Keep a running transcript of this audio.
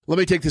Let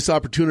me take this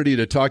opportunity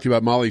to talk to you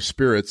about Molly's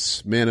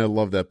Spirits. Man, I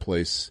love that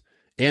place.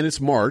 And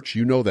it's March.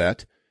 You know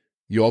that.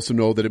 You also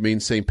know that it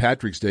means St.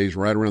 Patrick's Day is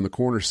right around the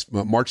corner,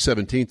 March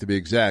 17th to be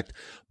exact.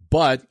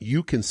 But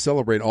you can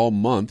celebrate all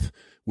month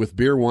with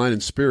beer, wine,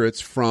 and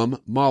spirits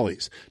from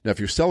Molly's. Now, if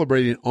you're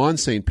celebrating on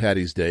St.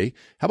 Patty's Day,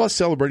 how about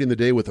celebrating the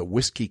day with a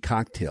whiskey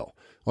cocktail?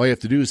 All you have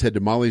to do is head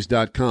to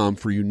mollys.com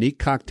for unique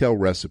cocktail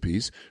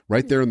recipes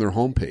right there on their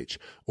homepage.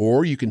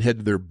 Or you can head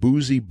to their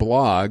boozy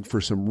blog for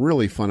some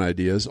really fun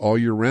ideas all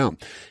year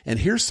round. And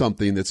here's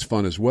something that's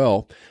fun as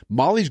well.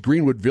 Molly's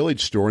Greenwood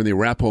Village store in the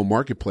Arapahoe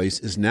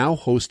Marketplace is now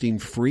hosting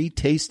free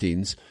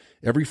tastings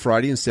every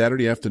Friday and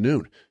Saturday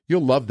afternoon.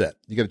 You'll love that.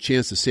 You got a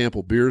chance to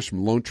sample beers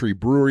from Lone Tree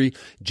Brewery,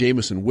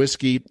 Jameson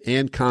Whiskey,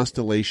 and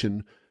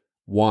Constellation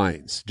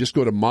Wines. Just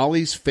go to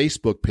Molly's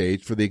Facebook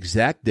page for the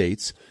exact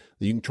dates.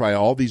 You can try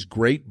all these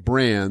great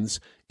brands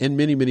and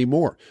many, many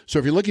more. So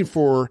if you're looking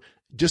for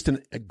just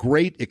a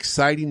great,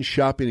 exciting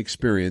shopping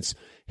experience,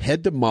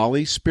 head to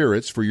Molly's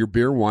Spirits for your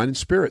beer, wine, and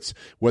spirits.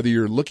 Whether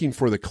you're looking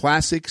for the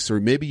classics or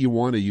maybe you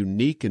want a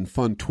unique and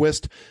fun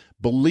twist,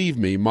 believe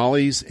me,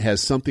 Molly's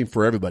has something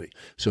for everybody.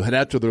 So head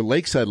out to their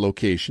Lakeside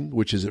location,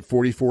 which is at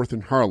 44th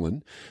and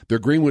Harlan, their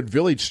Greenwood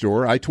Village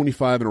store,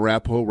 I-25 in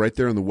Arapahoe, right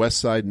there on the west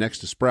side next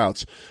to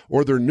Sprouts,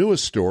 or their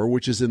newest store,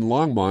 which is in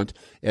Longmont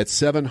at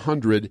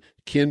 700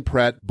 Ken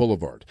Pratt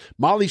Boulevard.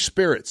 Molly's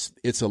Spirits,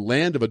 it's a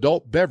land of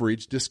adult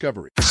beverage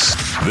discovery.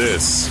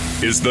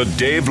 This is the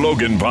Dave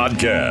Logan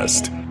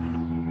Podcast.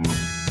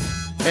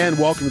 And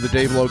welcome to the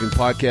Dave Logan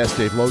Podcast.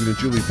 Dave Logan and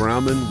Julie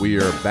Brownman. We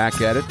are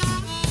back at it.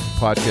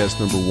 Podcast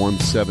number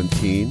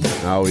 117.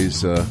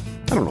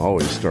 I don't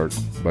always start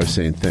by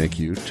saying thank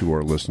you to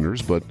our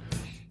listeners, but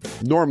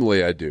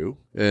normally I do,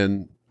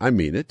 and I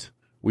mean it.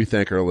 We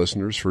thank our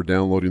listeners for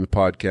downloading the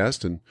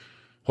podcast, and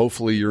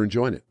hopefully you're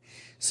enjoying it.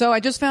 So I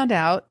just found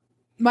out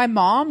my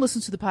mom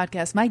listens to the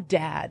podcast. My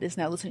dad is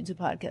now listening to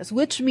the podcast,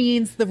 which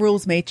means the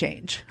rules may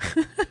change.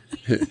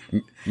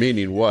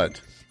 Meaning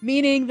what?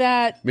 Meaning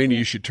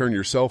you should turn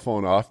your cell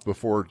phone off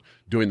before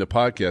doing the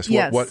podcast.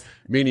 Yes. What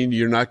meaning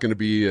you're not going to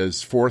be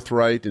as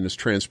forthright and as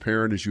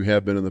transparent as you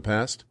have been in the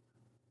past?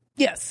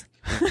 Yes.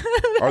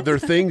 Are there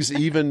things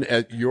even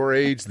at your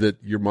age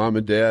that your mom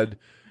and dad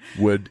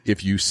would,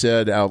 if you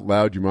said out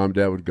loud, your mom and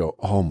dad would go,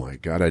 "Oh my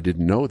God, I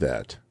didn't know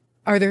that"?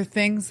 Are there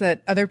things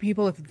that other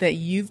people that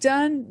you've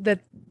done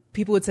that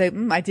people would say,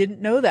 "I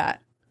didn't know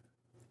that"?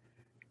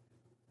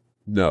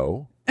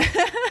 No.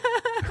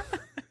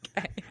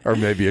 Or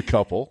maybe a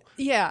couple.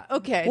 Yeah,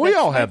 okay. We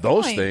all have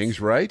those things,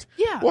 right?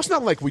 Yeah. Well, it's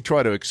not like we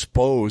try to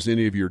expose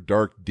any of your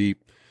dark,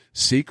 deep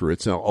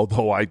secrets,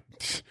 although I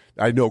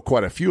know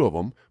quite a few of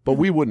them, but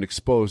we wouldn't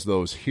expose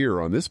those here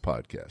on this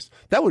podcast.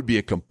 That would be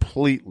a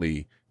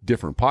completely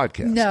different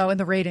podcast. No, and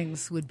the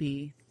ratings would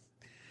be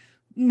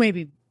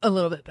maybe a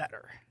little bit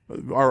better.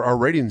 Our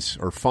ratings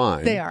are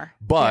fine. They are.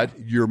 But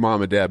your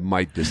mom and dad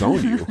might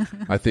disown you.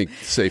 I think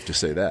it's safe to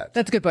say that.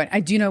 That's a good point. I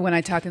do know when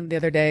I talked to them the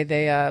other day,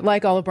 they,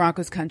 like all of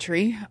Broncos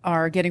country,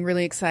 are getting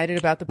really excited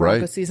about the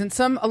Broncos season.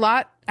 A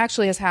lot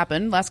actually has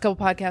happened. Last couple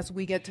podcasts,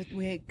 we got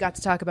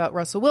to talk about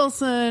Russell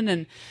Wilson.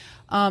 And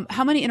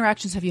how many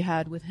interactions have you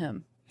had with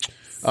him?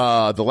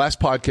 The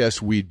last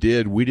podcast we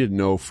didn't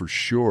know for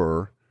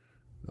sure.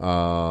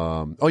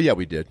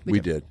 We did. We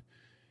did.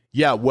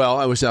 Yeah, well,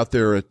 I was out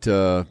there at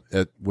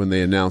when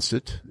they announced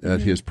it at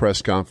his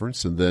press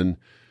conference, and then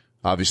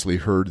obviously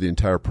heard the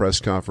entire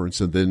press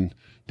conference, and then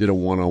did a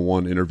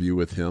one-on-one interview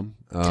with him.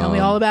 Tell me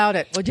all about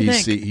it. What'd you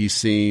think? He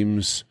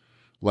seems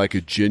like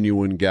a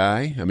genuine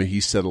guy. I mean,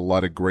 he said a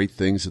lot of great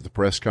things at the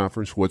press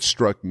conference. What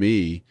struck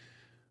me,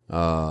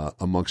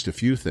 amongst a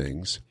few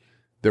things,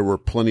 there were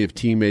plenty of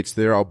teammates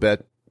there. I'll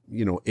bet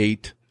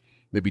 8,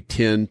 maybe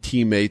 10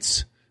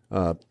 teammates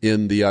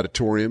in the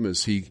auditorium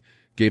as he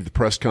gave the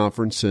press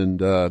conference, and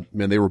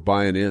man, they were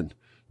buying in,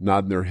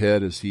 nodding their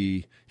head as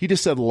he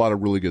just said a lot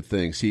of really good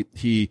things.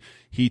 He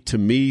to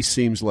me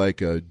seems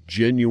like a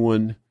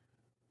genuine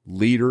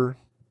leader,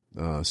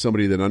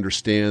 somebody that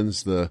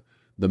understands the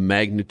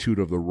magnitude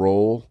of the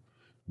role,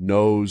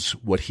 knows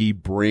what he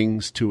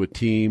brings to a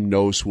team,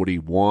 knows what he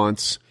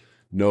wants,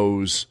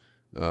 knows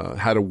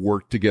how to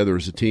work together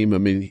as a team. I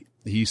mean,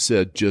 he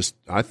said just,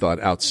 I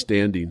thought,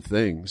 outstanding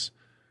things,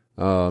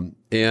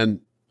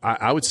 and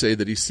I would say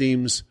that he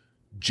seems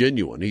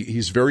genuine.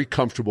 He's very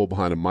comfortable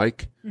behind a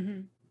mic,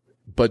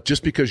 but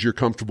just because you're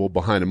comfortable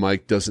behind a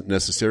mic doesn't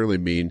necessarily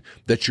mean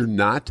that you're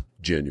not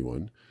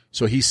genuine.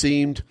 So he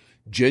seemed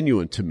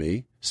genuine to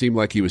me, seemed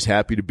like he was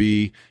happy to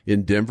be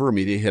in Denver. I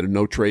mean, he had a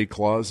no trade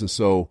clause, and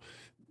so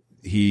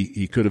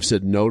he could have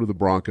said no to the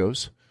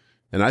Broncos.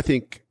 And I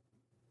think,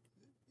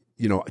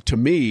 to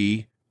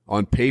me,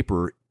 on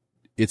paper,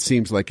 it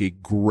seems like a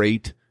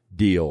great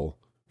deal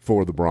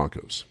for the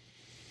Broncos.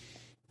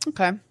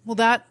 Okay. Well,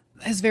 that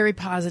is very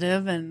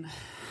positive, and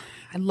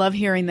I love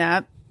hearing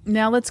that.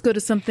 Now let's go to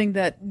something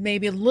that may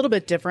be a little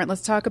bit different.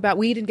 Let's talk about,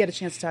 we didn't get a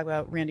chance to talk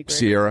about Randy Gregory.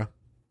 Sierra?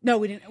 No,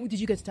 we didn't.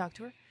 Did you get to talk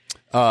to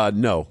her?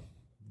 No,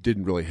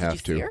 didn't really have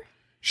Did you to. See her?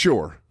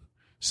 Sure.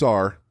 Saw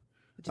her.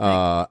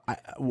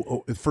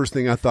 The first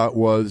thing I thought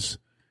was,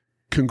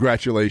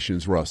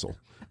 Congratulations, Russell.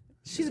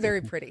 She's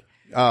very pretty.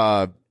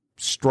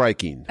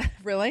 Striking.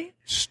 Really?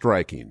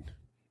 Striking.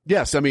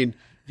 Yes, I mean,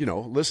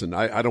 listen,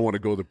 I don't want to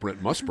go the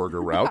Brent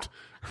Musburger route,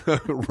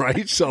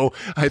 right? So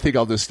I think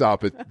I'll just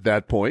stop at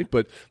that point.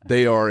 But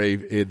they are a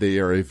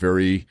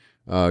very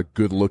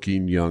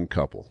good-looking young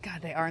couple.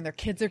 God, they are, and their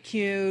kids are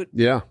cute.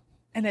 Yeah.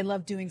 And they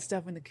love doing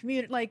stuff in the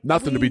community. Like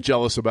nothing to be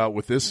jealous about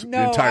with this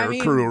entire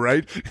crew,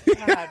 right?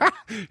 God,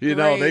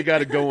 they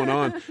got it going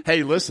on.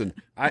 Hey, listen,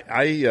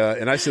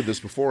 I said this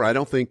before. I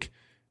don't think,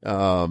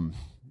 I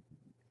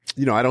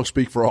don't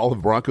speak for all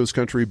of Broncos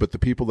country, but the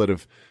people that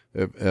have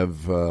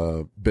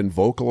been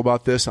vocal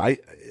about this, I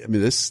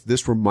mean,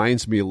 this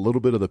reminds me a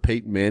little bit of the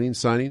Peyton Manning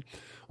signing.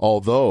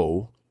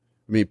 Although,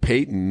 I mean,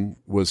 Peyton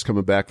was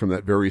coming back from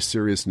that very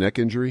serious neck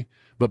injury.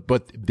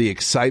 But the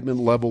excitement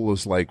level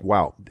was like,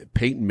 wow,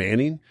 Peyton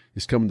Manning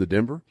is coming to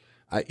Denver.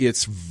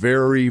 It's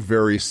very,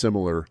 very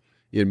similar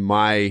in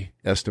my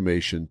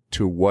estimation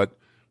to what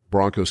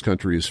Broncos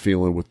country is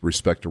feeling with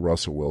respect to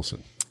Russell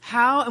Wilson.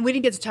 And we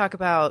didn't get to talk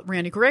about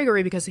Randy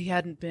Gregory because he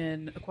hadn't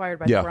been acquired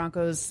by the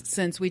Broncos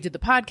since we did the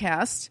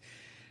podcast.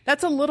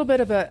 That's a little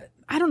bit of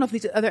I don't know if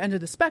it's the other end of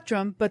the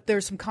spectrum, but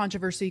there's some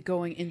controversy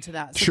going into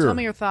that. So tell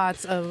me your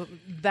thoughts of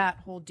that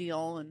whole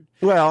deal.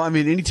 Well, I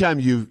mean, anytime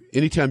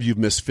you've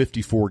missed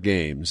 54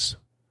 games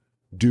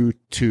due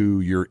to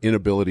your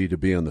inability to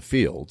be on the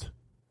field,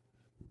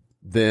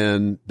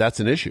 then that's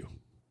an issue,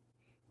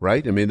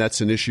 right? I mean,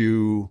 that's an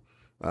issue.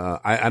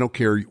 I don't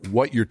care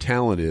what your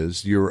talent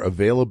is, your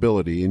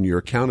availability and your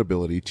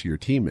accountability to your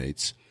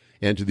teammates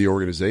and to the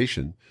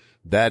organization.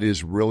 That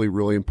is really,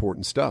 really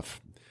important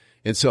stuff.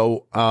 And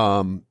so,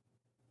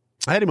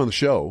 I had him on the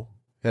show,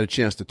 had a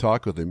chance to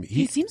talk with him.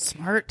 He seems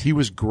smart. He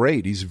was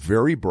great. He's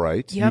very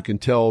bright. Yep. You can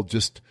tell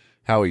just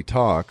how he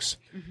talks,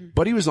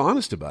 but he was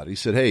honest about it. He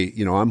said, hey,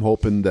 I'm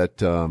hoping that,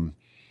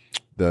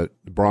 the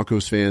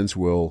Broncos fans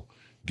will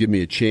give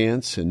me a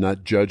chance and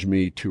not judge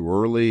me too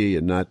early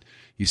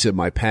he said,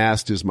 my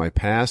past is my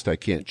past. I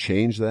can't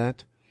change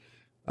that.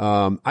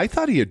 I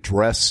thought he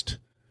addressed,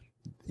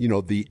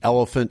 the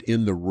elephant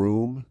in the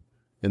room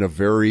in a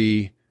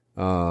very,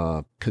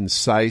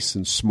 concise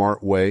and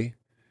smart way.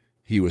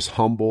 He was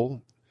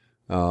humble.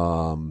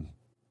 So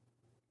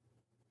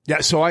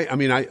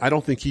I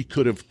don't think he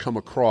could have come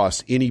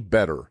across any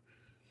better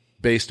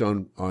based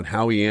on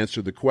how he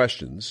answered the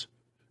questions.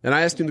 And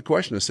I asked him the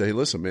question. I say, hey,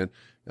 listen, man,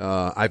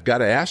 I've got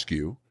to ask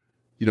you,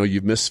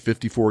 you've missed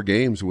 54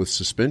 games with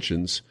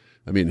suspensions.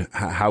 I mean,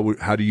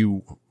 how do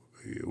you,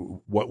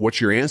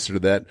 what's your answer to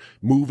that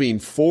moving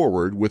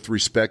forward with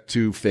respect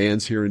to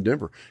fans here in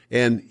Denver?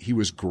 And he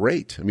was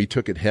great. I mean, he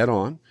took it head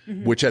on,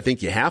 which I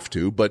think you have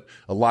to, but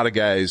a lot of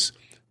guys,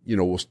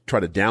 will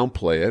try to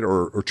downplay it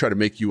or try to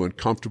make you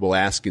uncomfortable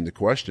asking the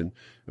question.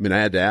 I mean, I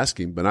had to ask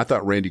him, but I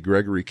thought Randy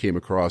Gregory came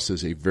across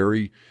as a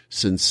very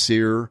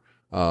sincere,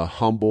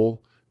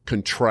 humble,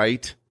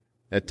 contrite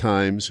at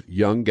times,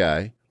 young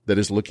guy that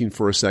is looking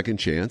for a second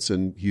chance,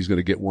 and he's going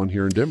to get one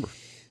here in Denver.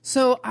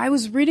 So I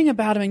was reading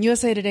about him, and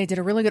USA Today did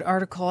a really good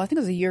article. I think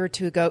it was a year or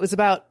two ago. It was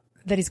about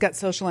that he's got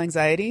social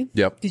anxiety.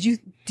 Yep.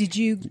 Did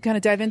you kind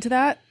of dive into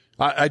that?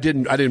 I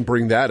didn't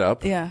bring that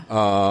up. Yeah.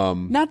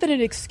 Not that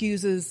it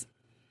excuses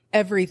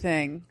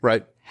everything.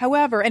 Right.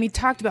 However, and he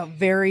talked about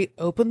very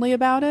openly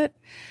about it.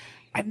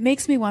 It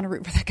makes me want to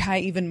root for that guy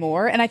even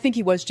more. And I think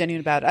he was genuine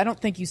about it. I don't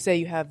think you say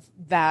you have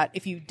that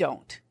if you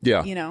don't.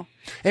 Yeah.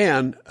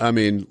 And I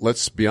mean,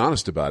 let's be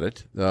honest about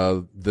it.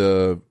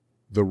 The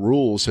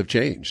rules have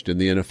changed in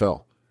the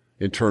NFL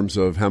in terms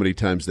of how many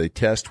times they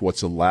test,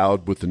 what's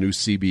allowed with the new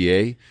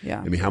CBA. Yeah.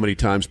 I mean, how many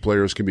times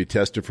players can be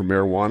tested for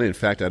marijuana. In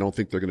fact, I don't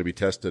think they're going to be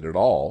tested at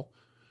all.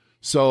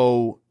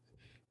 So,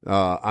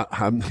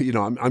 I'm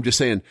just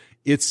saying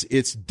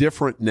it's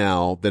different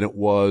now than it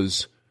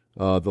was,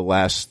 the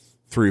last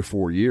 3 or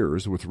 4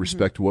 years with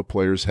respect to what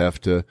players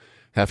have to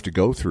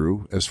go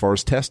through as far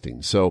as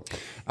testing. So,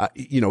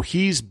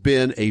 he's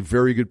been a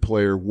very good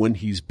player when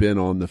he's been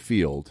on the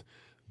field,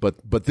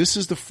 but this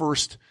is the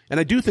first, and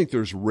I do think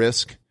there's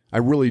risk. I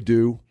really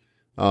do.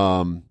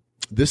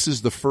 This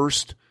is the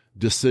first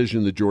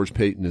decision that George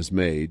Payton has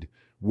made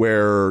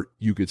where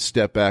you could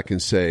step back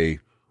and say,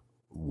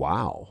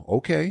 wow,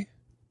 okay.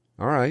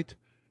 All right.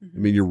 I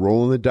mean, you're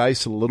rolling the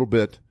dice a little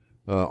bit,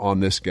 on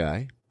this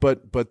guy,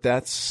 but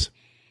that's,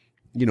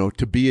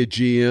 to be a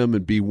GM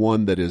and be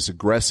one that is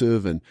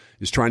aggressive and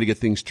is trying to get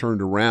things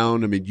turned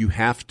around. I mean, you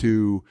have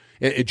to,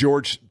 and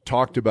George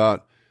talked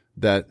about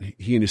that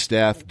he and his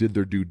staff did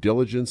their due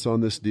diligence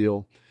on this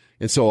deal.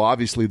 And so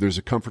obviously there's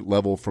a comfort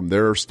level from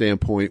their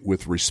standpoint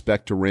with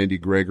respect to Randy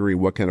Gregory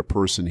and what kind of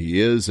person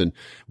he is and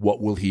what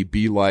will he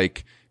be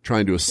like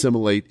trying to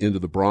assimilate into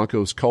the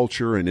Broncos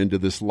culture and into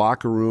this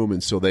locker room.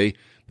 And so they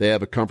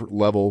have a comfort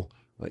level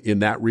in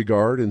that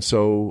regard. And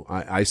so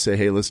I say,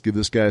 hey, let's give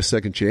this guy a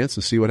second chance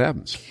and see what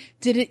happens.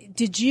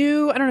 Did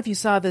you, I don't know if you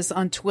saw this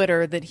on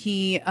Twitter, that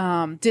he,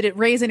 did it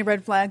raise any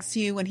red flags to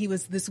you when he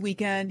was this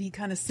weekend? He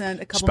kind of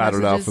sent a couple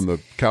spouted messages out from the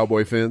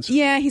Cowboy fans?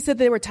 Yeah, he said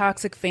they were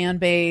toxic fan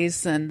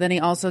base. And then he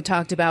also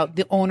talked about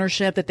the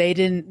ownership, that they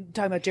didn't,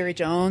 talk about Jerry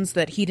Jones,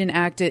 that he didn't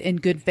act in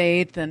good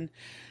faith. And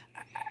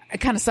I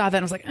kind of saw that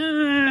and I was like,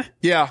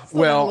 yeah,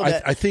 well,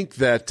 I think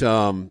that,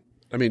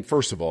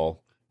 first of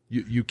all,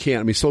 you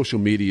can't, social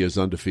media is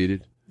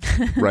undefeated,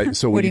 right?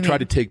 So when you try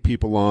to take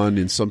people on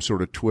in some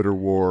sort of Twitter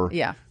war,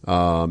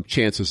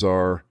 chances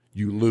are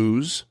you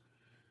lose.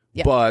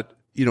 Yeah. But,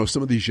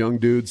 some of these young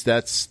dudes,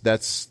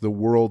 that's the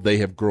world they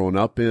have grown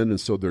up in. And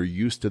so they're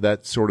used to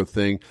that sort of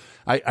thing.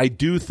 I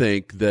do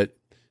think that,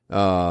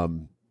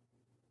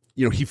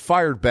 he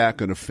fired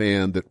back on a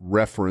fan that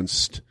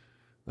referenced,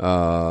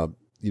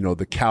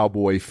 the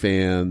Cowboy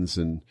fans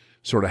and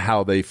sort of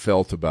how they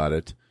felt about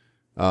it.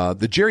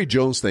 The Jerry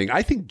Jones thing,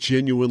 I think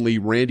genuinely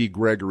Randy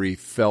Gregory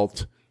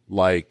felt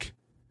like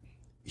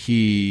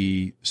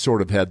he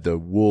sort of had the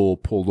wool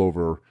pulled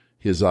over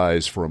his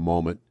eyes for a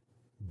moment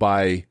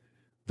by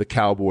the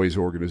Cowboys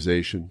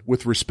organization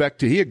with respect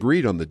to, he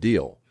agreed on the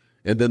deal.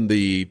 And then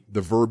the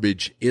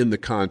verbiage in the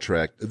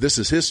contract, this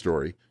is his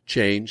story,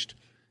 changed.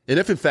 And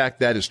if in fact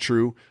that is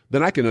true,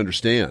 then I can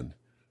understand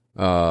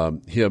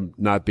him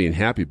not being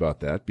happy about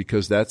that,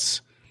 because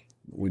that's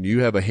when you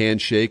have a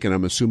handshake, and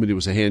I'm assuming it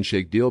was a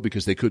handshake deal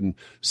because they couldn't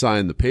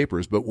sign the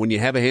papers. But when you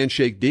have a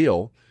handshake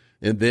deal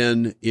and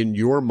then in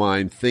your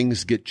mind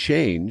things get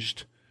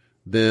changed,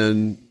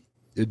 then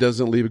it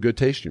doesn't leave a good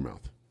taste in your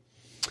mouth.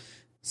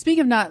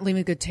 Speaking of not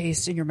leaving a good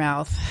taste in your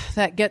mouth,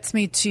 that gets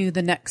me to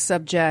the next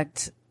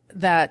subject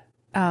that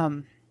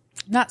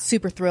not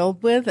super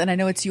thrilled with, and I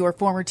know it's your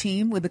former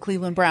team with the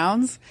Cleveland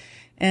Browns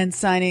and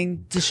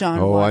signing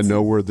Deshaun Watson. I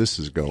know where this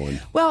is going.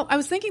 Well, I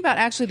was thinking about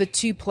actually the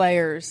two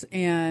players,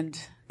 and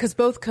because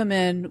both come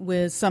in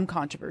with some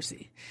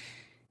controversy.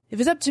 If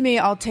it's up to me,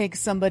 I'll take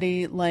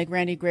somebody like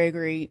Randy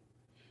Gregory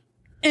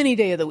any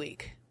day of the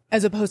week,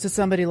 as opposed to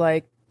somebody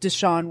like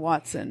Deshaun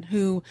Watson,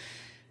 who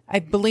I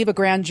believe a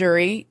grand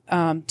jury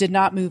did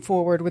not move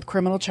forward with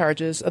criminal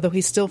charges, although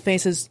he still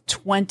faces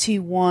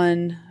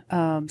 21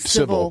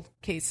 civil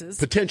cases.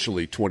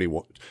 Potentially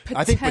 21.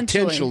 I think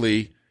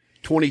potentially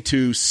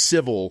 22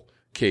 civil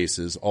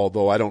cases,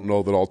 although I don't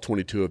know that all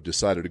 22 have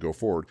decided to go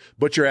forward.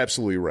 But you're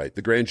absolutely right.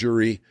 The grand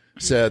jury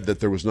said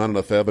that there was not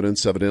enough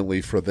evidence,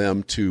 evidently, for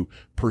them to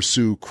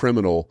pursue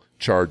criminal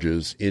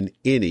charges in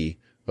any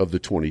of the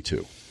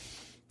 22.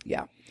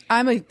 Yeah.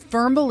 I'm a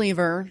firm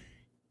believer.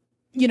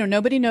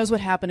 Nobody knows what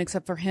happened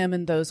except for him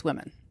and those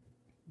women.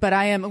 But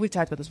we've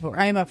talked about this before,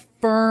 I am a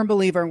firm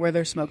believer in where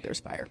there's smoke, there's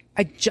fire.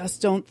 I just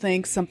don't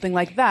think something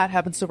like that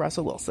happens to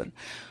Russell Wilson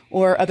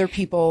or other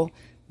people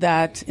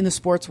that in the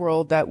sports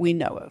world that we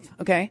know of.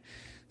 Okay.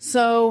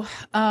 So,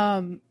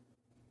 I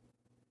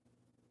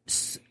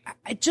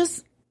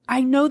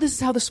know this is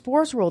how the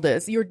sports world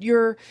is.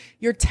 Your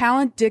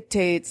talent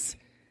dictates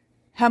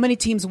how many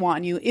teams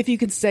want you, if you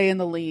can stay in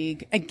the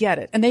league. I get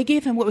it. And they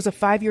gave him what was a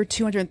 5-year,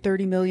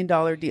 $230 million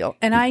deal.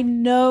 And I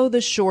know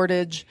the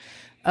shortage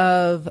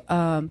of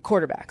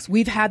quarterbacks.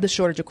 We've had the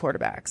shortage of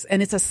quarterbacks,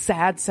 and it's a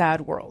sad,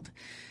 sad world.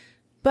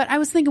 But I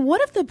was thinking,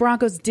 what if the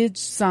Broncos did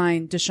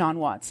sign Deshaun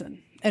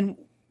Watson? And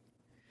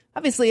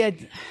obviously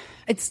I'd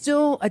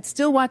still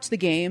watch the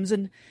games,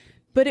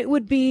 but it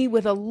would be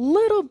with a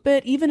little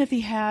bit, even if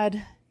he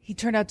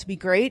turned out to be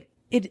great,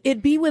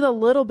 it'd be with a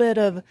little bit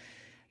of,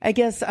 I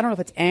guess, I don't know if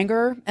it's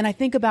anger. And I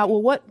think about,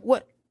 well, what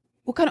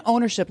kind of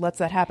ownership lets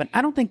that happen?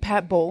 I don't think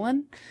Pat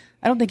Bowlen,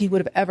 I don't think he would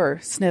have ever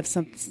sniffed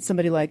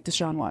somebody like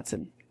Deshaun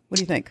Watson. What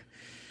do you think?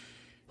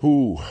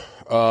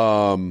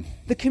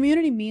 The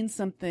community means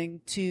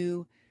something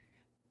to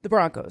the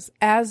Broncos,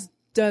 as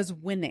does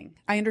winning.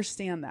 I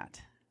understand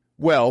that.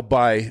 Well,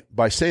 by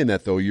saying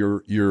that though,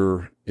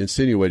 you're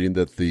insinuating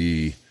that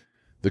the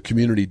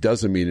community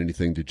doesn't mean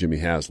anything to Jimmy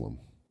Haslam.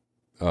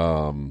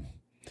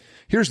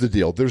 Here's the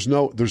deal. There's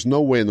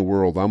no way in the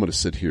world I'm going to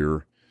sit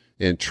here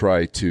and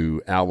try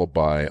to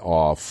alibi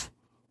off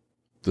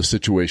the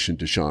situation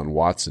Deshaun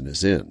Watson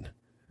is in.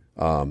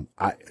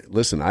 I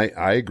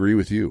agree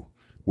with you.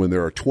 When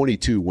there are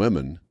 22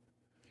 women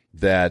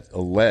that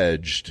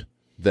alleged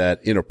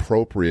that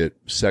inappropriate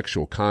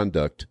sexual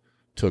conduct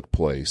took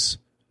place,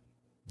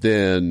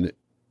 then,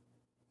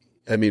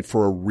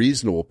 for a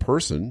reasonable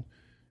person,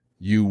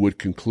 you would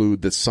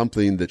conclude that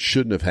something that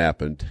shouldn't have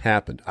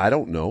happened. I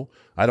don't know.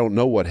 I don't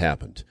know what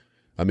happened.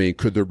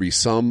 Could there be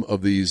some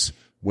of these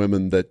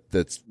women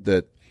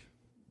that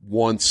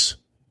once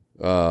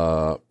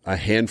a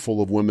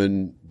handful of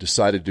women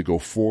decided to go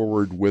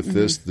forward with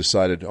this,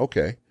 decided,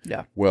 okay,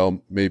 yeah,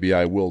 well, maybe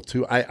I will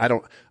too. I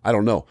don't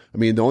know.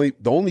 The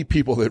only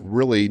people that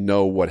really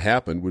know what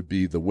happened would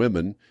be the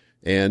women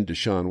and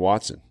Deshaun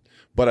Watson.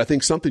 But I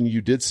think something you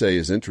did say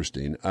is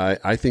interesting.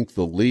 I think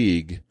the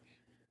league,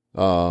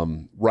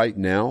 right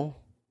now,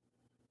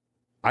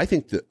 I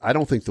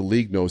don't think the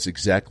league knows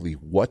exactly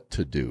what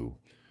to do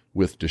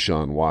with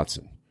Deshaun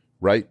Watson.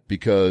 right?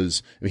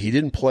 Because he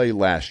didn't play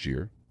last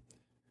year.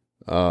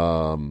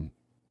 And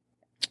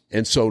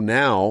so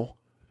now,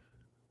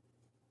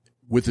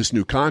 with this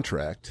new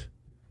contract,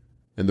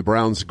 and the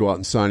Browns go out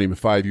and sign him a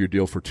 5-year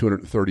deal for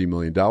 $230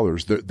 million,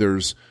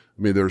 there's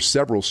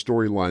several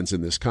storylines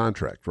in this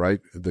contract, right?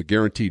 The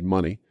guaranteed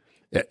money,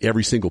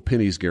 every single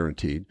penny is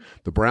guaranteed.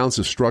 The Browns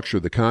have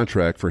structured the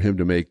contract for him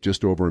to make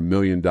just over $1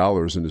 million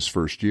in his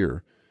first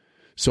year.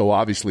 So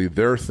obviously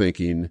they're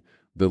thinking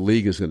the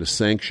league is going to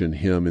sanction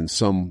him in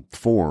some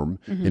form,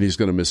 and he's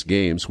going to miss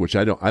games, which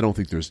I don't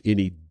think there's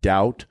any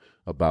doubt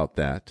about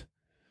that.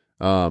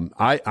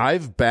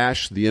 I've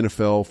bashed the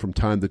NFL from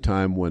time to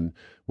time when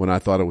I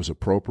thought it was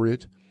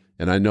appropriate,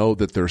 and I know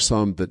that there's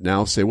some that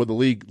now say, well, the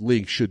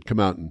league should come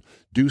out and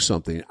do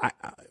something.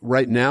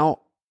 Right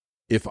now,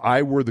 if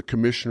I were the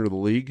commissioner of the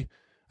league,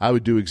 I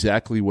would do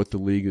exactly what the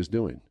league is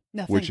doing,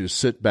 which is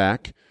sit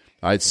back.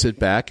 I'd sit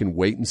back and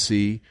wait and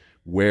see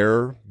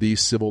where these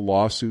civil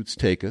lawsuits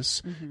take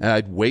us. And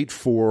I'd wait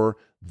for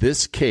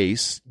this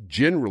case,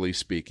 generally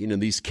speaking,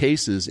 and these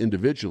cases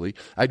individually,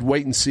 I'd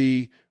wait and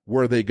see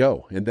where they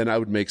go, and then I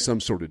would make some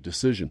sort of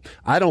decision.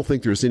 I don't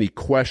think there's any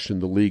question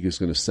the league is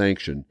going to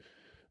sanction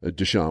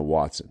Deshaun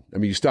Watson. I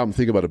mean, you stop and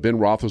think about it. Ben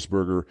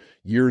Roethlisberger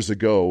years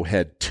ago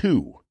had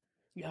two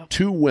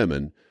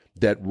women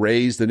that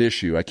raised an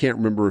issue. I can't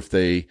remember if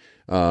they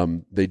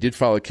did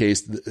file a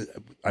case.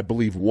 I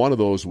believe one of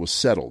those was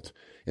settled.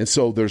 And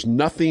so there's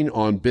nothing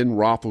on Ben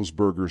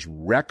Roethlisberger's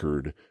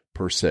record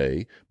per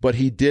se, but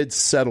he did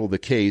settle the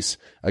case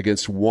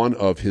against one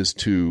of his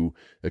two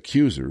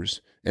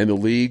accusers, and the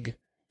league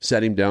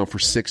sat him down for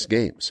 6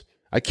 games.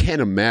 I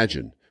can't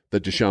imagine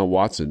that Deshaun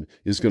Watson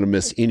is going to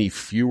miss any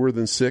fewer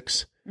than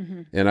 6,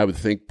 and I would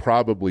think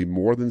probably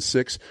more than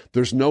 6.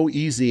 There's no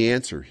easy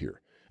answer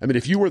here. I mean,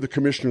 if you were the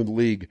commissioner of the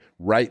league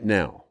right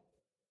now,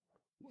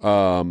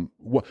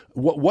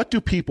 what do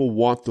people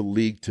want the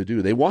league to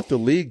do? They want the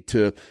league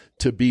to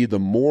be the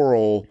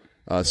moral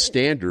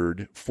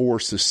standard for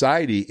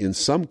society in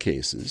some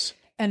cases.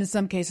 And in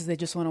some cases, they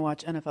just want to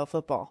watch NFL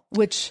football,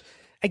 which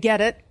I get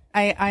it.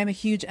 I'm a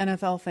huge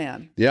NFL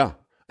fan. Yeah.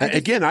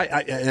 Again,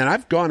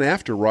 I've gone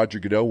after Roger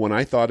Goodell when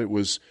I thought it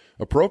was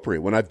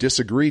appropriate, when I've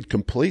disagreed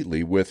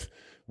completely with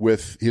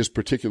his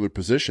particular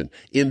position.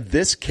 In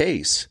this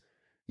case,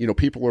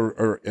 people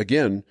are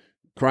again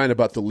crying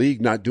about the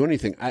league not doing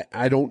anything.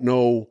 I don't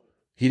know.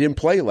 He didn't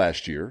play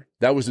last year.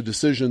 That was a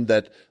decision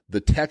that the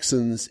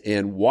Texans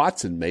and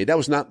Watson made. That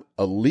was not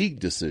a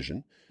league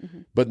decision.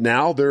 But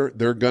now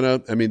they're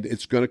gonna. I mean,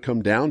 it's gonna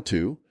come down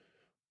to,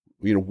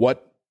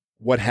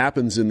 what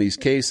happens in these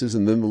cases,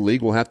 and then the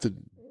league will have to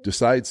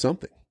decide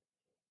something.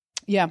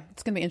 Yeah,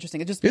 it's going to be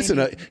interesting. It's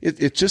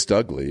just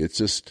ugly. It's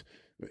just,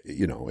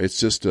 it's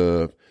just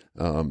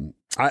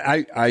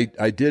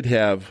I did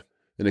have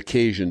an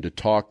occasion to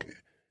talk,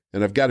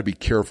 and I've got to be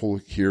careful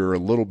here a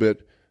little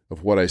bit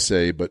of what I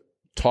say, but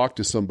talk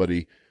to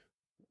somebody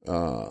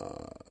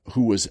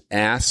who was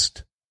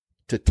asked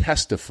to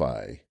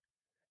testify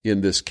in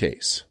this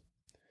case.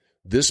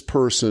 This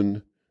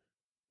person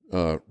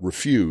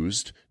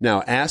refused.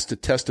 Now, asked to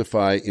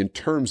testify in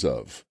terms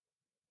of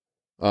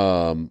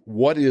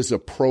what is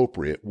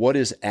appropriate, what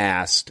is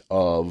asked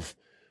of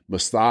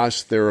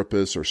massage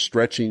therapists or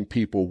stretching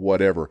people,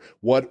 whatever.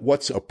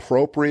 What's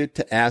appropriate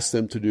to ask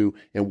them to do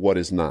and what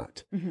is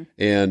not.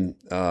 And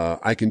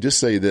I can just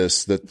say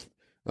this, that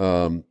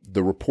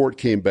the report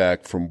came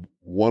back from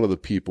one of the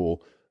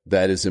people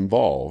that is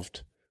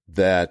involved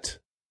that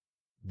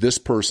this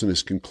person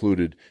has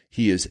concluded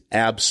he is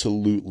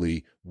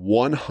absolutely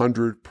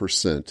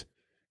 100%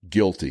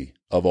 guilty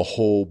of a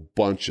whole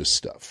bunch of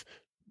stuff.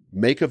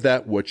 Make of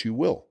that what you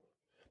will.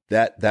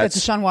 That's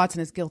Deshaun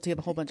Watson is guilty of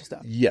a whole bunch of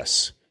stuff.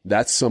 Yes.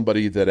 That's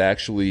somebody that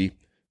actually,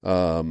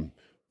 that's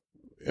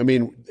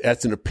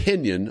an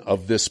opinion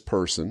of this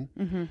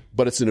person,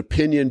 but it's an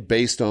opinion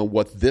based on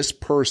what this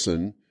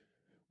person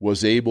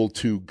was able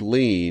to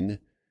glean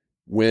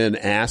when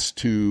asked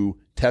to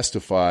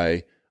testify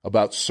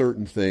about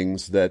certain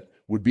things that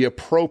would be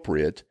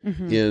appropriate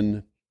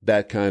in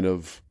that kind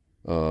of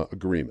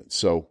agreement.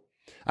 So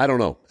I don't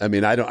know. I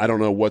mean, I don't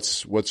know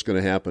what's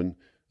going to happen.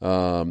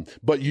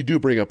 But you do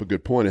bring up a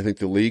good point. I think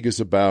the league is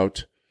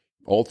about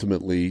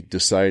ultimately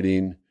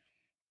deciding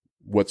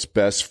what's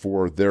best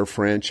for their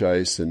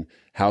franchise and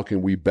how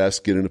can we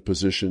best get in a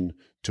position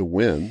to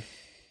win.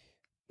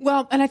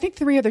 Well, and I think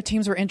 3 other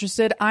teams were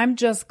interested. I'm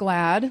just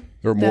glad.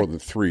 There are more than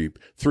 3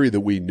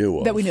 that we knew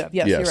of. That we knew of.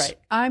 Yes, you're right.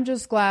 I'm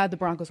just glad the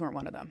Broncos weren't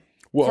one of them.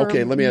 Well,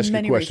 okay, let me ask you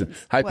a question.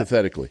 Reasons.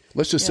 Hypothetically,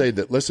 let's just say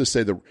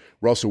that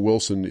Russell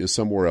Wilson is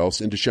somewhere else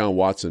and Deshaun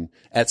Watson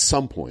at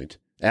some point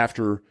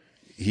after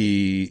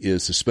he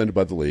is suspended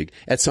by the league,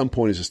 at some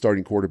point is a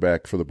starting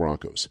quarterback for the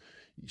Broncos.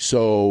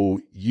 So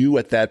you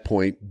at that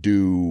point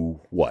do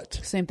what?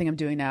 Same thing I'm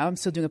doing now. I'm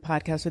still doing a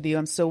podcast with you.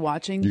 I'm still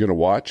watching. You're going to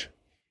watch?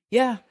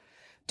 Yeah.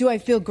 Do I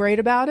feel great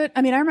about it?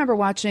 I mean, I remember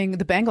watching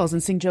the Bengals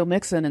and seeing Joe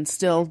Mixon and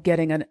still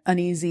getting an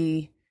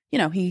uneasy,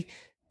 he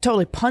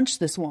totally punched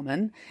this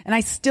woman. And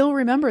I still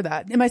remember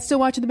that. Am I still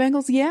watching the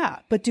Bengals? Yeah.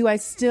 But do I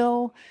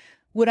still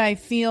Would I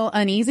feel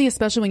uneasy,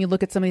 especially when you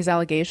look at some of these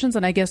allegations?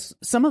 And I guess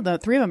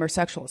three of them are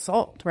sexual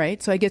assault,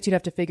 right? So I guess you'd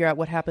have to figure out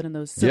what happened in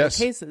those civil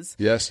cases.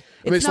 Yes.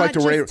 It's not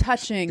just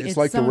touching. It's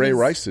like the Ray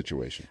Rice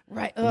situation.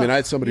 Right. I mean, I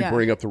had somebody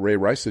bring up the Ray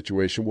Rice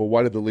situation. Well,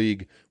 why did the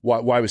league,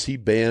 why was he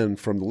banned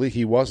from the league?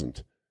 He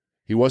wasn't.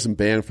 He wasn't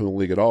banned from the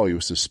league at all. He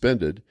was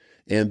suspended.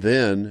 And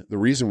then the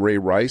reason Ray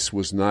Rice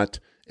was not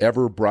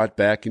ever brought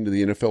back into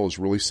the NFL is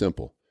really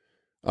simple.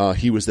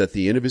 He was at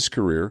the end of his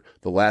career.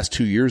 The last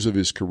 2 years of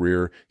his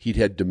career, he'd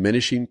had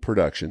diminishing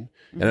production.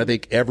 Mm-hmm. And I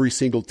think every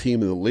single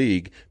team in the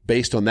league,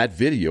 based on that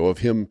video of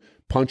him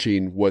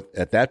punching what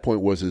at that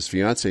point was his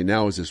fiance,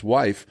 now is his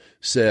wife,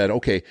 said,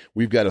 okay,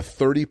 we've got a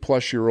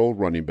 30-plus-year-old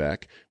running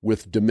back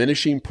with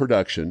diminishing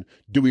production.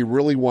 Do we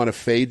really want to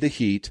fade the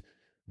heat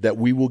that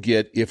we will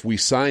get if we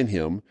sign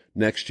him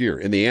next year?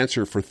 And the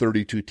answer for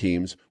 32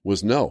 teams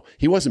was no.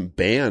 He wasn't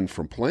banned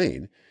from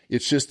playing.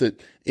 It's just that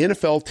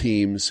NFL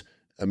teams,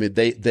 I mean,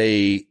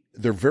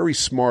 they're very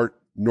smart,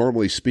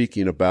 normally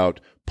speaking, about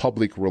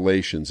public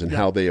relations and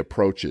how they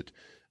approach it.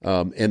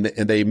 And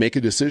they make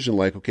a decision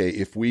like, okay,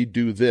 if we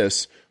do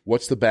this,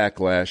 what's the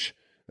backlash?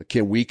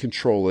 Can we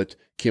control it?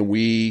 Can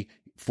we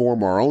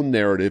form our own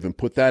narrative and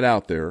put that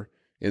out there?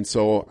 And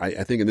so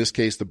I think in this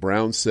case, the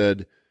Browns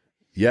said,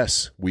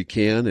 yes, we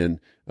can. And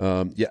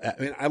I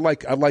mean, I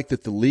like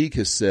that the league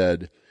has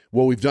said,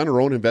 well, we've done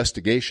our own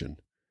investigation,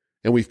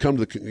 and we've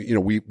come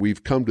to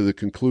we've come to the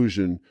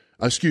conclusion.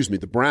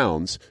 The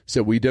Browns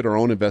said we did our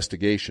own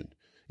investigation,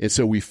 and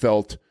so we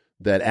felt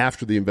that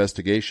after the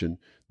investigation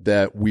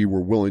that we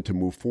were willing to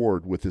move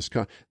forward with this.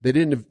 They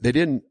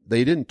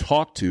didn't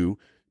talk to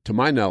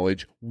my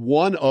knowledge,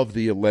 one of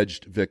the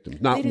alleged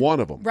victims, not one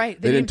of them. Right?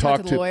 They didn't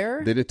talk to the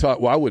lawyer. They didn't talk.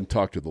 Well, I wouldn't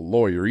talk to the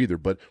lawyer either,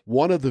 but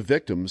one of the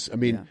victims. I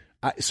mean,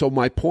 so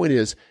my point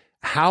is,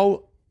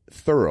 how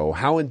thorough,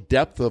 how in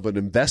depth of an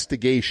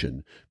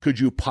investigation could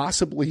you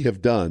possibly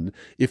have done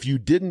if you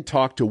didn't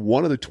talk to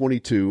one of the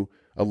 22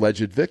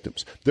 alleged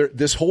victims?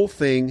 This whole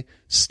thing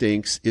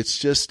stinks. It's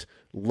just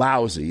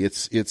lousy.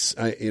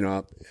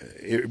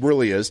 It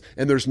really is.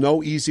 And there's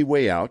no easy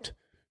way out,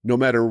 no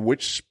matter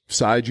which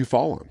side you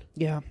fall on.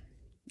 Yeah.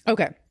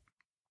 Okay.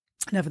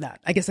 Enough of that.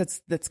 I guess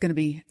that's going to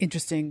be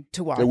interesting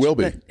to watch. It will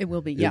be. It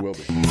will be. Yeah. It will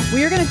be.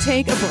 We are going to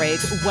take a break.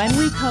 When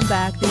we come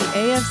back, the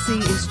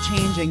AFC is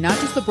changing. Not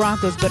just the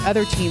Broncos, but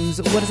other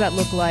teams. What does that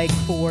look like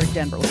for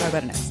Denver? We'll talk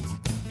about it next.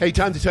 Hey,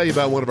 time to tell you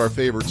about one of our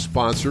favorite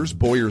sponsors,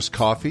 Boyer's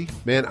Coffee.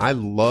 Man, I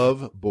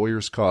love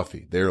Boyer's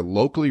Coffee. They're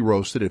locally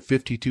roasted at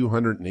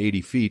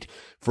 5,280 feet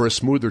for a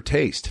smoother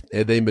taste.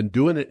 And they've been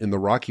doing it in the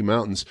Rocky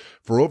Mountains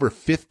for over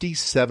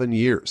 57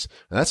 years.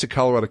 Now, that's a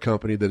Colorado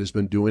company that has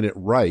been doing it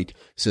right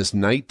since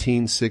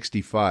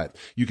 1965.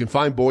 You can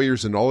find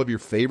Boyer's in all of your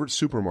favorite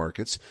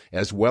supermarkets,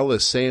 as well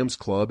as Sam's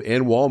Club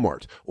and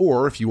Walmart.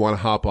 Or if you want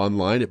to hop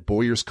online at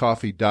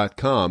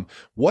BoyersCoffee.com,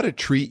 what a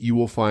treat you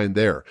will find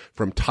there.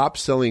 From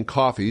top-selling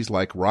coffee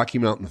like Rocky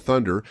Mountain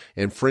Thunder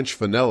and French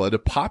Vanilla to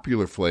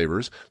popular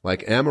flavors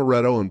like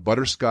Amaretto and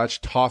Butterscotch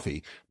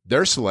Toffee,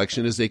 their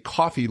selection is a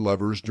coffee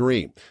lover's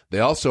dream. They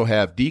also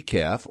have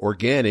decaf,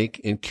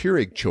 organic, and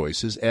Keurig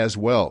choices as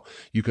well.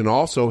 You can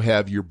also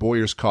have your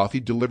Boyer's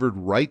Coffee delivered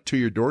right to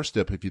your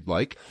doorstep if you'd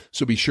like,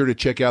 so be sure to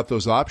check out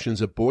those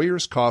options at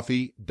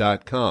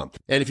BoyersCoffee.com.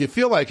 And if you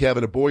feel like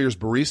having a Boyer's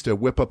barista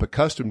whip up a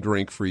custom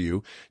drink for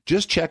you,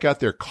 just check out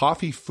their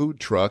coffee food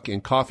truck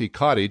and coffee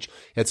cottage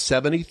at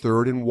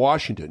 73rd and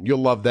Washington. You'll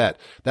love that.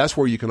 That's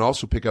where you can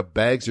also pick up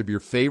bags of your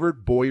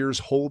favorite Boyer's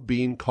whole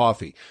bean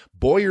coffee.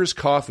 Boyer's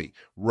Coffee,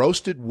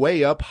 roasted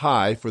way up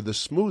high for the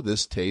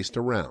smoothest taste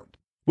around.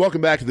 Welcome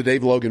back to the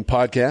Dave Logan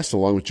Podcast.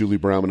 Along with Julie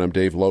Brown, and I'm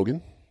Dave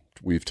Logan.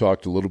 We've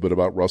talked a little bit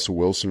about Russell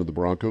Wilson of the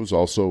Broncos.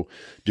 Also,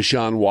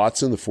 Deshaun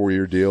Watson, the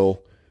 5-year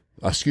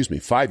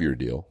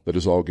deal that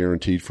is all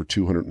guaranteed for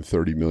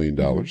 $230 million.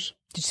 Mm-hmm. Did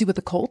you see what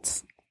the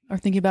Colts are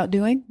thinking about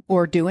doing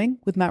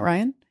with Matt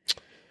Ryan?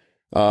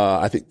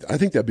 I think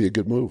that'd be a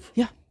good move.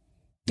 Yeah.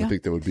 I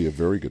think that would be a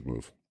very good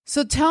move.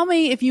 So tell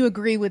me if you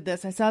agree with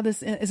this. I saw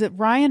this. Is it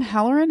Ryan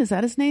Halloran? Is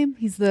that his name?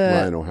 He's the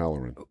Ryan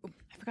O'Halloran.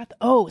 I forgot.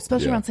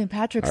 Especially around St.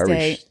 Patrick's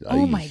Day.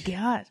 Oh my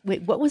God!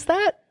 Wait, what was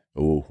that?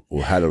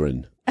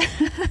 O'Halloran.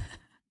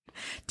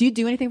 Do you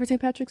do anything for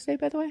St. Patrick's Day,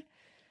 by the way?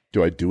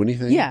 Do I do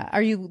anything? Yeah.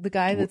 Are you the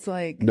guy that's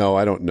like? No,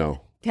 I don't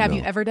know. Have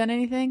you ever done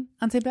anything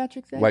on St.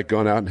 Patrick's Day? Like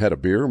gone out and had a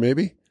beer,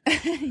 maybe?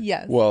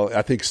 Yes. Well,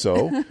 I think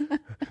so.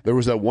 There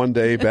was that one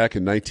day back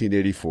in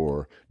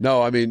 1984.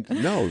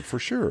 No, for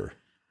sure.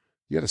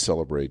 You got to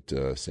celebrate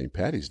St.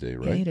 Patty's Day,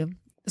 right? Yeah,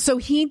 so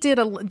he did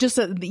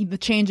the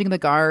changing the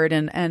guard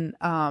and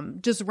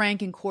just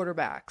ranking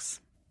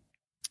quarterbacks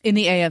in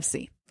the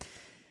AFC.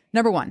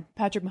 Number 1,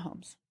 Patrick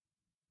Mahomes.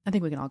 I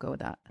think we can all go with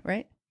that,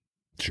 right?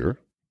 Sure.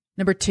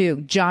 Number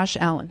 2, Josh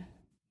Allen.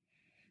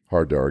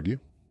 Hard to argue.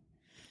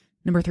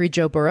 Number 3,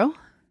 Joe Burrow.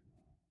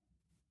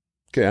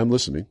 Okay, I'm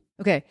listening.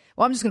 Okay.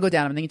 Well, I'm just going to go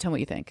down and then you tell me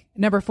what you think.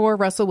 Number 4,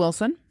 Russell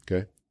Wilson.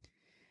 Okay.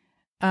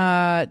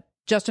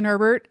 Justin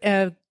Herbert,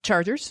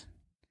 Chargers.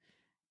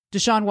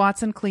 Deshaun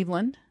Watson,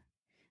 Cleveland.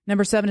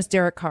 Number 7 is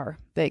Derek Carr,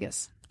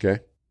 Vegas.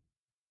 Okay.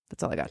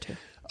 That's all I got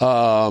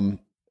to.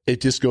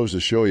 It just goes to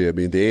show you, I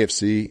mean, the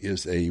AFC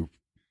is a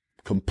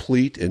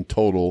complete and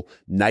total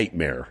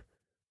nightmare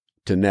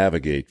to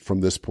navigate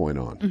from this point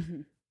on.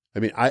 Mm-hmm. I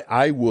mean,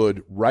 I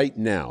would right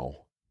now,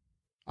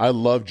 I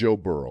love Joe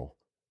Burrow,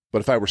 but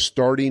if I were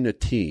starting a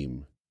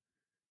team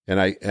and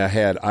I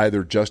had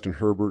either Justin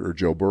Herbert or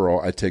Joe Burrow,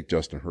 I'd take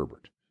Justin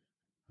Herbert.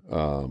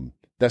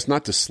 That's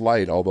not to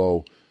slight,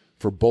 although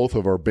for both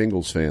of our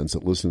Bengals fans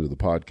that listen to the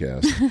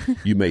podcast,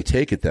 you may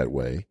take it that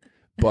way.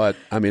 But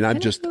I mean, I'm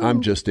just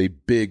a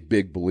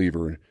big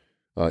believer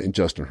in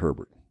Justin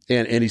Herbert,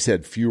 and he's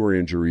had fewer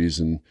injuries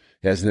and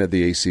hasn't had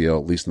the ACL,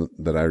 at least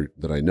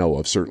that I know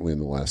of, certainly in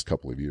the last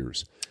couple of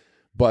years.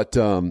 But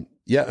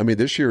yeah, I mean,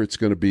 this year it's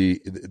going to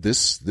be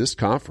this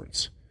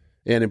conference,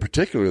 and in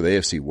particular the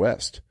AFC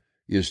West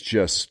is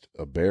just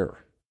a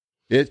bear.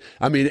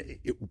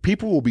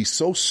 People will be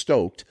so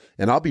stoked,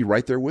 and I'll be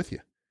right there with you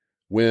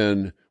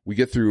when we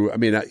get through. I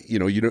mean,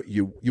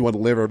 you want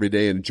to live every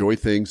day and enjoy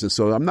things, and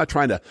so I'm not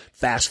trying to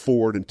fast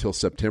forward until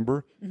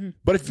September. Mm-hmm.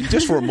 But if you,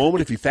 just for a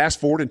moment, if you fast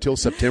forward until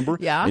September,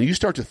 and you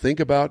start to think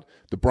about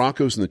the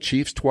Broncos and the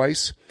Chiefs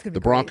twice,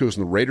 the Broncos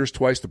and the Raiders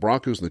twice, the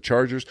Broncos and the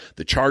Chargers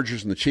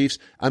and the Chiefs.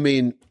 I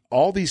mean,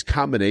 all these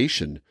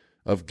combination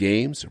of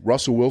games.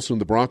 Russell Wilson,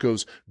 the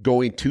Broncos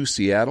going to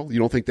Seattle. You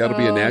don't think that'll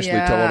be a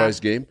nationally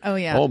televised game? Oh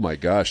yeah. Oh my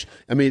gosh.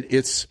 I mean,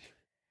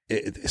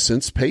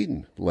 since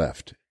Peyton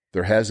left,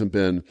 there hasn't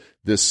been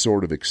this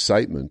sort of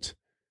excitement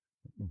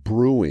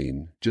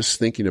brewing, just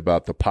thinking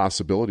about the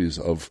possibilities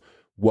of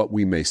what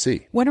we may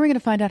see. When are we going to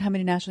find out how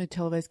many nationally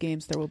televised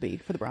games there will be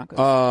for the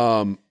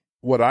Broncos?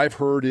 What I've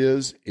heard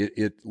is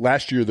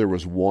last year there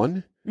was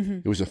one. Mm-hmm.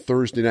 It was a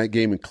Thursday night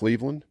game in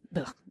Cleveland.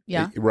 Ugh.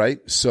 Yeah. Right?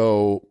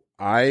 So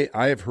I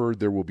have heard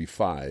there will be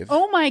 5.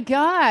 Oh my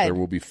God. There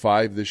will be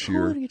 5 this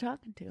year. Who are you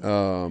talking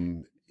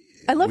to?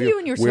 I love you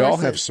and your sources. We all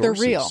have sources.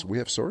 They're real. We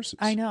have sources.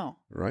 I know.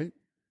 Right?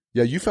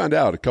 Yeah, you found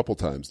out a couple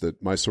times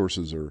that my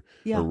sources are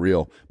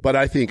real. But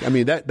I think, I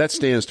mean, that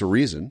stands to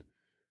reason,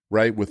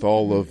 right? With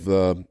all of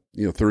the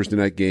Thursday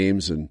night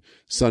games and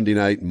Sunday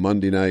night and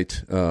Monday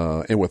night,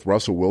 and with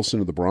Russell Wilson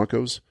of the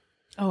Broncos.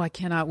 Oh, I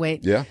cannot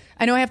wait. Yeah.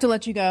 I know I have to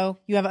let you go.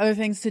 You have other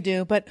things to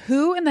do. But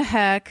who in the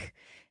heck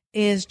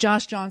is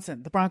Josh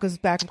Johnson, the Broncos'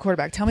 backup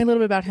quarterback? Tell me a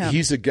little bit about him.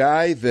 He's a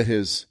guy that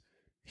has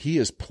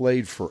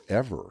played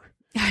forever.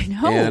 I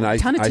know. And a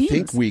ton of teams. I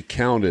think we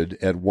counted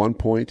at one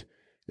point,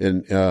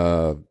 and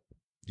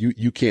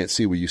you can't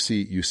see what you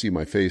see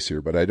my face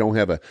here, but I don't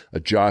have a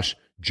Josh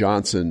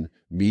Johnson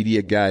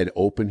media guide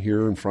open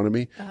here in front of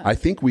me. I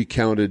think we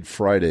counted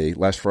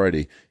last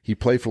Friday, he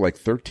played for like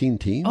 13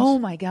 teams. Oh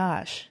my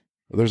gosh.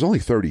 There's only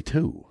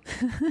 32,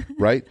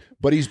 right?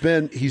 But he's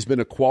been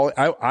a quality.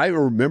 I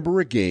remember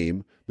a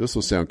game. This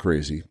will sound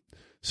crazy.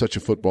 Such a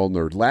football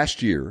nerd.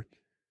 Last year,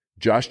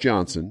 Josh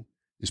Johnson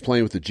is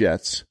playing with the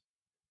Jets,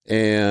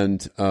 and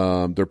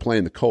they're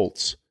playing the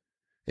Colts,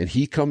 and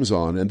he comes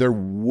on, and they're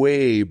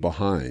way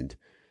behind,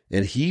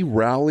 and he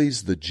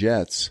rallies the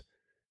Jets.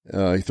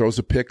 He throws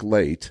a pick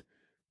late,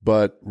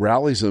 but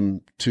rallies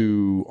them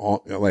to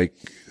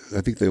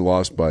I think they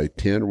lost by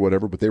 10 or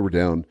whatever, but they were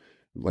down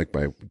like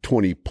by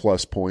 20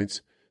 plus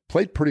points.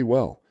 Played pretty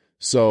well.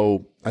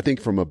 So I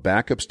think from a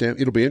backup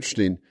standpoint, it'll be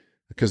interesting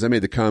because I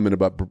made the comment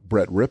about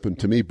Brett Rippon.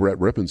 To me, Brett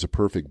Rippon's a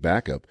perfect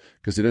backup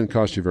because it didn't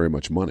cost you very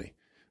much money.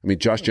 I mean,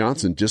 Josh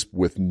Johnson, just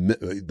with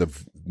the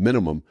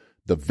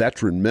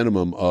veteran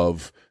minimum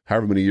of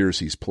however many years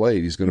he's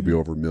played, he's going to be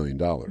over $1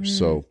 million.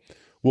 So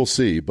we'll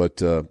see.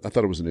 But I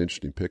thought it was an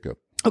interesting pickup.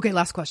 Okay,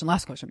 last question.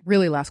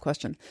 Really last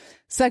question.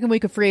 Second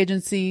week of free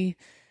agency.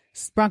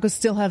 Broncos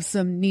still have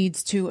some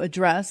needs to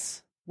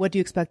address. What do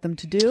you expect them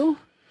to do?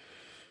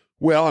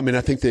 Well, I mean,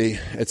 I think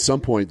at some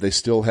point they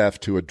still have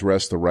to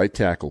address the right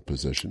tackle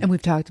position. And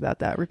we've talked about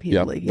that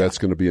repeatedly. Yeah, that's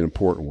going to be an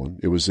important one.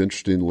 It was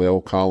interesting.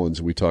 La'el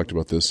Collins, we talked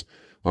about this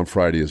on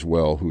Friday as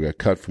well, who got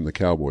cut from the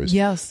Cowboys.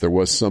 Yes. There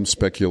was some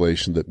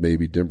speculation that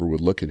maybe Denver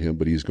would look at him,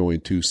 but he's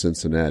going to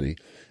Cincinnati.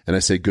 And I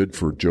say good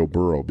for Joe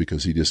Burrow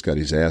because he just got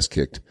his ass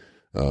kicked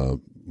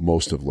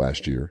most of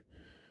last year.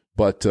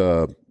 But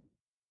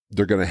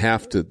they're going to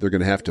have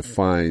to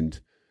find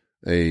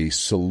a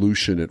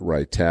solution at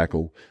right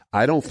tackle.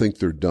 I don't think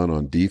they're done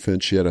on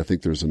defense yet. I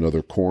think there's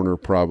another corner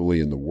probably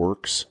in the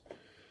works,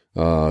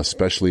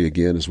 especially,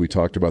 again, as we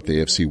talked about, the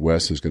AFC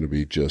West is going to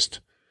be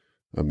just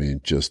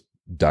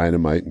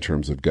dynamite in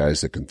terms of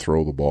guys that can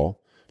throw the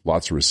ball.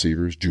 Lots of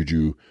receivers.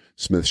 Juju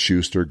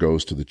Smith-Schuster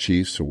goes to the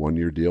Chiefs, a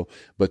 1-year deal.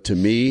 But to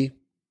me,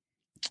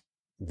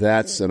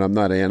 and I'm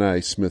not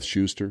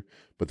anti-Smith-Schuster,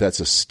 but that's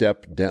a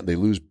step down. They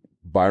lose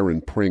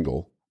Byron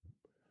Pringle.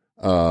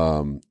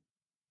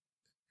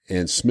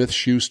 And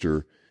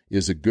Smith-Schuster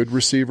is a good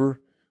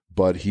receiver,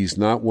 but he's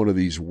not one of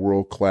these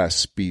world-class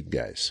speed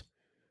guys.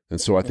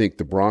 And so I think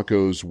the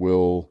Broncos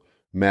will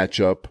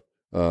match up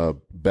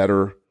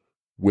better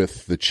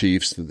with the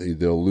Chiefs.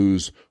 They'll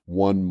lose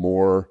one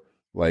more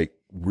like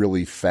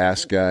really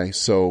fast guy.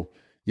 So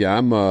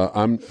yeah,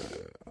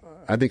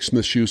 I think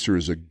Smith-Schuster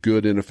is a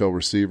good NFL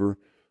receiver,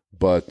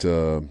 but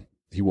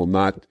he will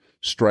not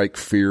strike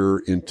fear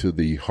into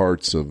the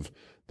hearts of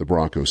the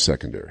Broncos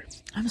secondary.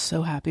 I'm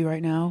so happy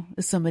right now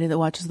as somebody that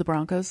watches the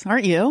Broncos.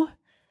 Aren't you?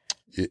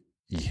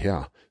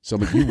 Yeah.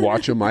 You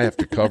watch them. I have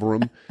to cover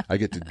them. I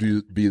get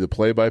to be the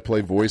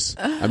play-by-play voice.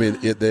 I mean,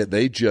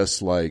 they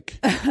just like.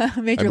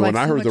 When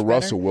I heard the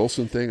Russell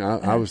Wilson thing,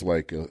 I was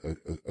like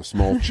a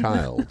small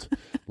child,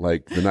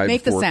 like the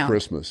night before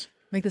Christmas.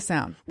 Make the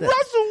sound.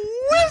 Russell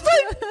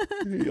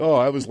Wilson. Oh,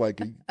 I was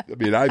like,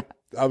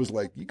 I was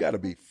like, you got to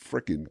be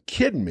freaking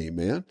kidding me,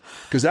 man,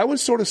 because that one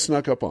sort of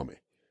snuck up on me.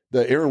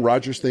 The Aaron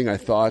Rodgers thing, I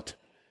thought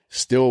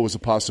still was a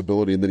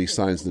possibility, and then he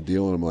signs the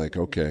deal, and I'm like,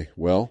 okay,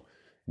 well,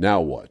 now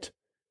what?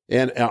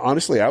 And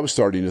honestly, I was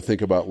starting to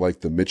think about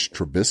like the Mitch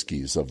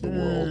Trubiskys of the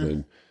world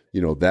and,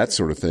 that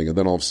sort of thing. And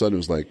then all of a sudden it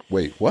was like,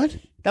 wait, what?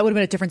 That would have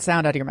been a different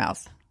sound out of your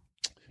mouth.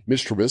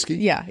 Mitch Trubisky?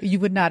 Yeah. You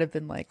would not have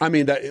been like. I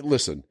mean,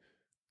 listen.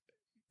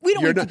 We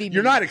don't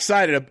You're not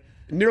excited,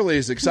 nearly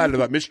as excited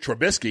about Mitch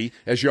Trubisky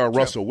as you are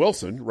Russell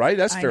Wilson, right?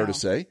 That's fair to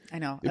say. I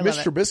know. If Mitch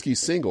Trubisky's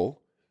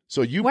single,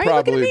 so you Why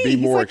probably would be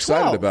more like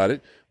excited 12. about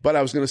it. But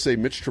I was going to say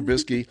Mitch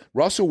Trubisky,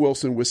 Russell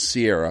Wilson with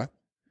Sierra.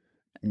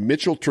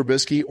 Mitchell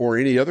Trubisky or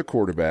any other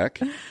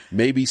quarterback,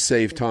 maybe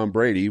save Tom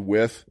Brady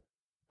with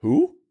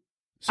who?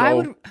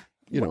 So,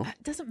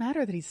 It doesn't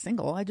matter that he's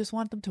single. I just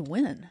want them to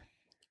win.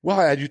 Well,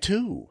 I do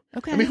too.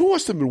 Okay. I mean, who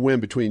wants them to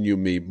win between you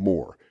and me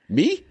more?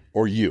 Me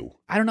or you?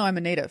 I don't know. I'm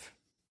a native.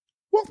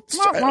 Well,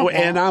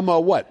 and I'm a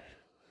what?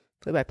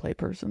 Play-by-play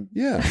person.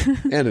 Yeah,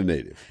 and a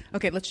native.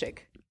 Okay, let's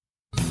shake.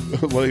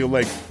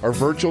 Like our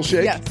virtual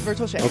shake? Yes,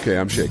 virtual shake. Okay,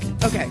 I'm shaking.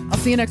 Okay, I'll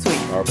see you next week.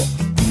 All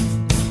right.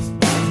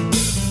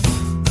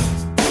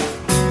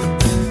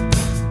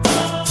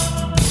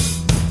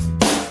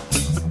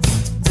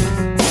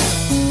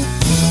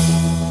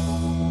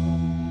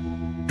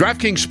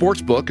 DraftKings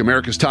Sportsbook,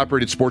 America's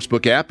top-rated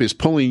sportsbook app, is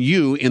pulling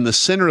you in the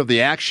center of the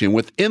action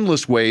with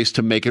endless ways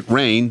to make it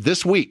rain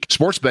this week.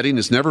 Sports betting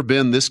has never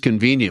been this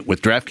convenient.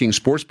 With DraftKings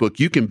Sportsbook,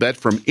 you can bet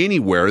from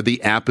anywhere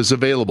the app is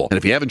available. And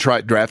if you haven't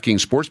tried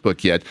DraftKings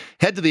Sportsbook yet,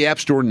 head to the App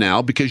Store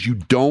now because you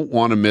don't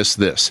want to miss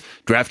this.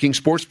 DraftKings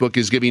Sportsbook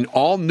is giving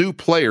all new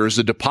players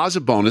a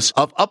deposit bonus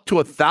of up to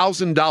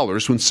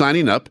 $1,000 when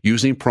signing up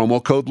using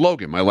promo code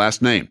Logan, my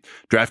last name.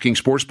 DraftKings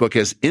Sportsbook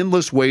has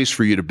endless ways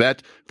for you to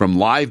bet, from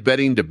live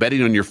betting to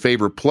betting on your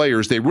favorite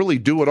players. They really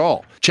do it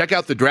all. Check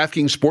out the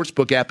DraftKings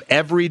Sportsbook app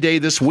every day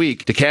this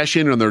week to cash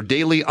in on their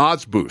daily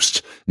odds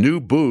boosts. New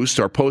boosts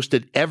are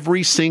posted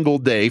every single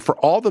day for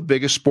all the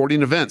biggest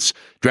sporting events.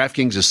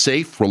 DraftKings is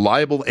safe,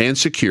 reliable, and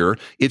secure.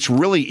 It's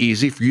really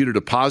easy for you to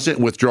deposit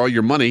and withdraw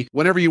your money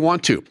whenever you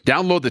want to.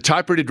 Download the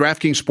top-rated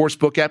DraftKings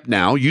Sportsbook app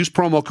now. Use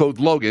promo code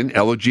Logan,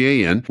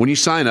 L-O-G-A-N, when you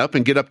sign up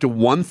and get up to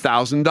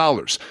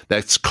 $1,000.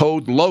 That's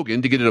code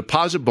Logan to get a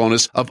deposit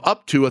bonus of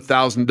up to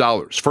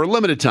 $1,000 for a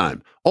limited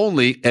time.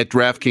 Only at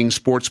DraftKings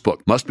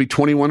Sportsbook. Must be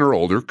 21 or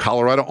older.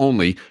 Colorado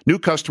only. New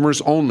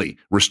customers only.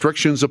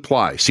 Restrictions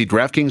apply. See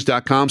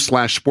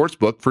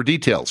DraftKings.com/sportsbook for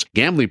details.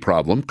 Gambling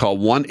problem? Call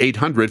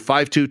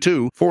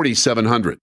 1-800-522-4700.